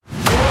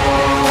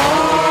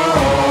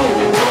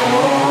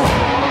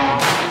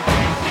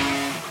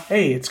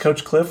Hey, it's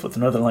Coach Cliff with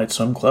Northern Lights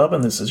Swim Club,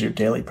 and this is your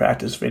daily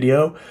practice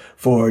video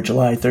for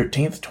July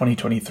 13th,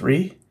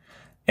 2023.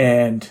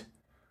 And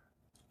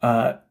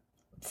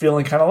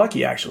feeling kind of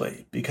lucky,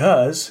 actually,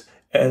 because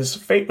as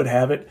fate would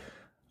have it,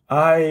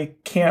 I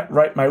can't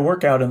write my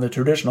workout in the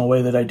traditional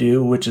way that I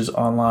do, which is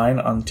online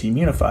on Team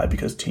Unify,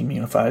 because Team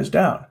Unify is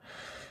down.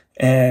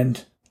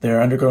 And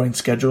they're undergoing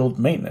scheduled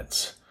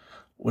maintenance.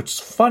 What's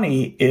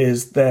funny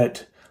is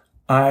that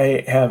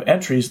I have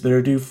entries that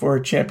are due for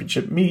a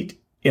championship meet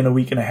in a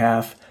week and a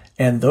half,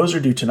 and those are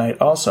due tonight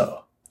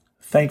also.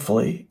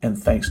 Thankfully, and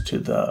thanks to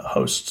the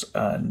hosts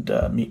and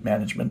meet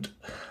management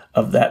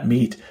of that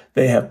meet,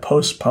 they have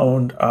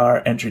postponed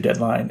our entry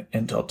deadline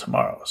until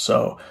tomorrow.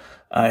 So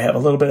I have a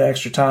little bit of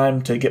extra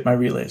time to get my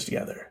relays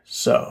together.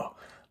 So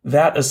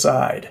that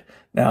aside,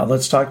 now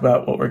let's talk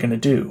about what we're going to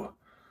do.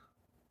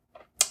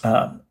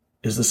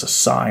 Is this a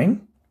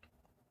sign?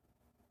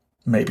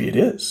 Maybe it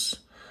is.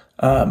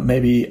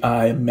 Maybe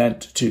I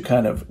meant to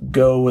kind of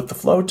go with the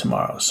flow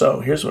tomorrow. So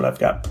here's what I've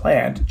got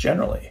planned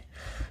generally.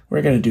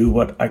 We're going to do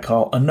what I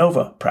call a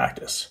Nova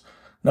practice.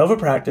 Nova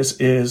practice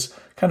is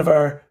kind of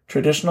our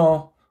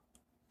traditional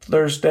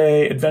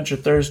Thursday, Adventure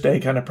Thursday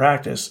kind of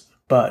practice,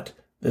 but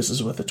this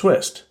is with a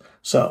twist.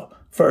 So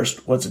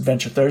first, what's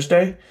Adventure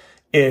Thursday?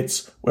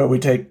 It's where we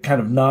take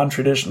kind of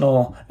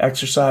non-traditional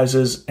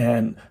exercises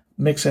and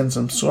mix in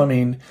some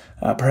swimming.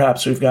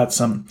 Perhaps we've got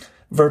some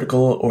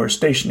vertical or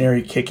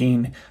stationary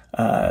kicking.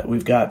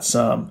 We've got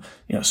some,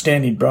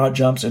 standing broad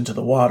jumps into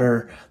the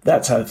water,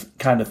 that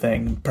kind of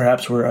thing.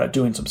 Perhaps we're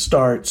doing some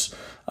starts,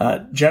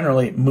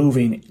 generally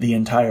moving the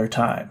entire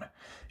time.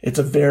 It's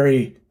a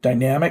very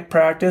dynamic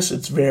practice.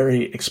 It's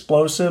very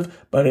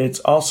explosive, but it's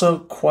also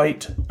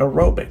quite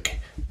aerobic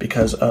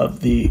because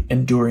of the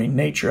enduring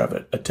nature of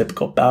it. A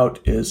typical bout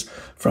is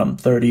from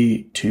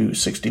 30 to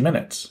 60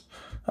 minutes.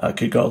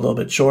 Could go a little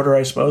bit shorter,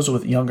 I suppose,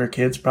 with younger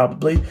kids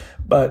probably,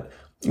 but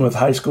with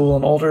high school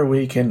and older,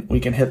 we can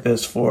hit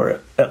this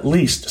for at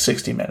least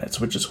 60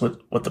 minutes, which is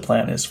what the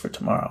plan is for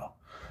tomorrow.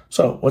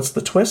 So what's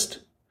the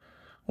twist?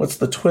 What's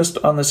the twist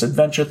on this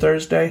Adventure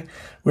Thursday?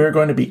 We're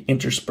going to be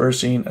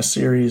interspersing a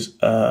series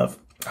of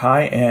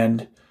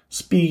high-end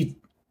speed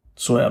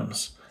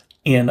swims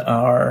in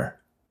our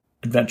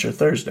Adventure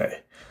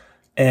Thursday.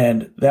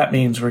 And that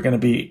means we're going to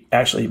be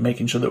actually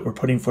making sure that we're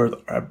putting forth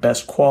our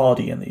best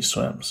quality in these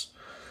swims.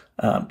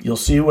 You'll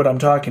see what I'm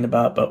talking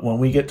about, but when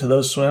we get to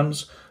those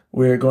swims,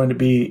 we're going to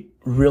be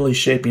really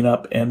shaping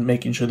up and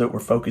making sure that we're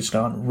focused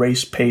on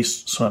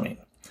race-paced swimming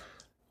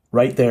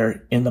right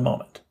there in the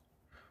moment.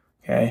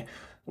 Okay?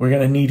 We're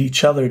going to need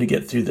each other to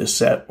get through this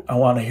set. I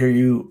want to hear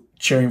you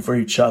cheering for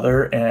each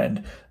other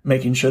and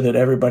making sure that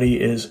everybody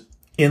is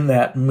in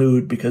that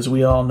mood, because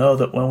we all know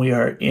that when we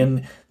are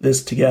in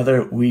this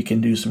together, we can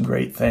do some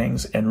great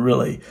things and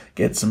really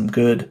get some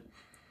good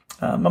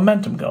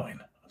momentum going.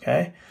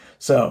 Okay?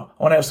 So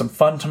I want to have some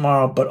fun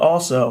tomorrow, but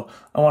also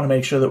I want to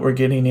make sure that we're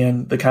getting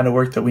in the kind of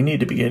work that we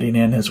need to be getting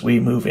in as we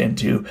move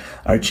into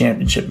our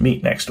championship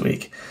meet next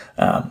week.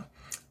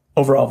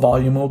 Overall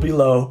volume will be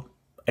low,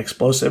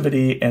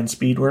 explosivity and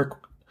speed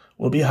work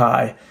will be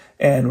high,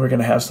 and we're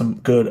going to have some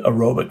good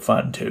aerobic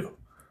fun too.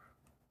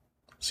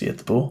 See you at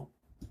the pool.